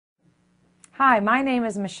Hi, my name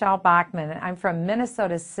is Michelle Bachman, and I'm from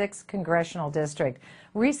Minnesota's 6th Congressional District.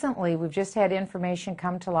 Recently, we've just had information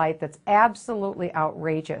come to light that's absolutely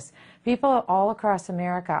outrageous. People all across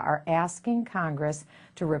America are asking Congress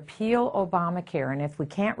to repeal Obamacare, and if we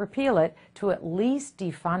can't repeal it, to at least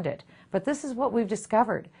defund it. But this is what we've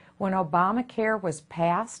discovered. When Obamacare was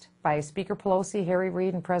passed by Speaker Pelosi, Harry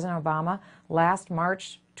Reid, and President Obama last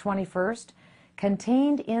March 21st,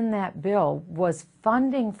 contained in that bill was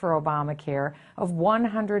funding for Obamacare of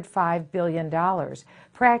 $105 billion.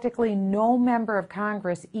 Practically no member of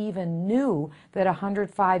Congress even knew that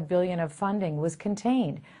 $105 billion of funding was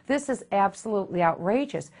contained. This is absolutely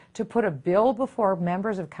outrageous. To put a bill before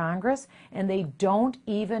members of Congress and they don't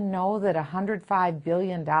even know that $105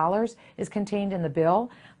 billion is contained in the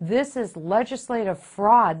bill, this is legislative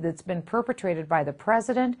fraud that's been perpetrated by the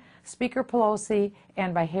President, Speaker Pelosi,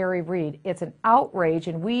 and by Harry Reid. It's an outrage,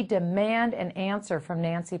 and we demand an answer from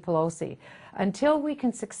Nancy Pelosi. Until we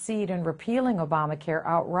can succeed in repealing Obamacare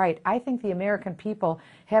outright, I think the American people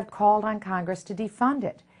have called on Congress to defund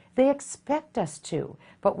it. They expect us to,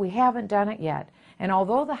 but we haven't done it yet. And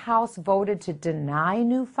although the House voted to deny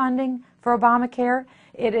new funding for Obamacare,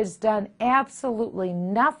 it has done absolutely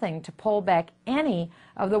nothing to pull back any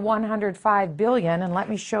of the $105 billion, and let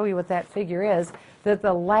me show you what that figure is, that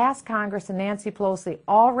the last Congress and Nancy Pelosi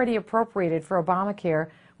already appropriated for Obamacare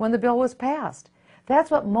when the bill was passed.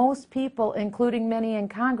 That's what most people, including many in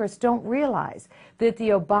Congress, don't realize, that the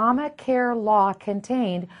Obamacare law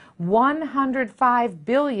contained $105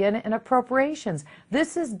 billion in appropriations.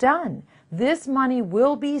 This is done. This money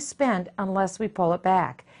will be spent unless we pull it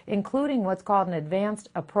back, including what's called an advanced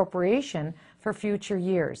appropriation for future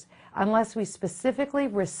years. Unless we specifically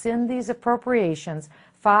rescind these appropriations,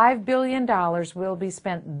 $5 billion will be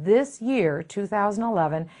spent this year,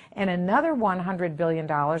 2011, and another $100 billion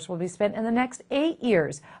will be spent in the next 8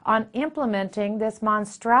 years on implementing this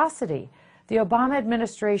monstrosity. The Obama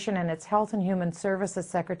administration and its Health and Human Services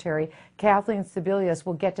Secretary, Kathleen Sebelius,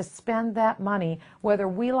 will get to spend that money whether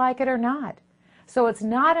we like it or not. So it's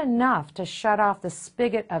not enough to shut off the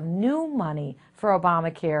spigot of new money for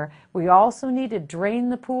Obamacare. We also need to drain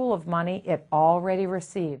the pool of money it already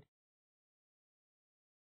received.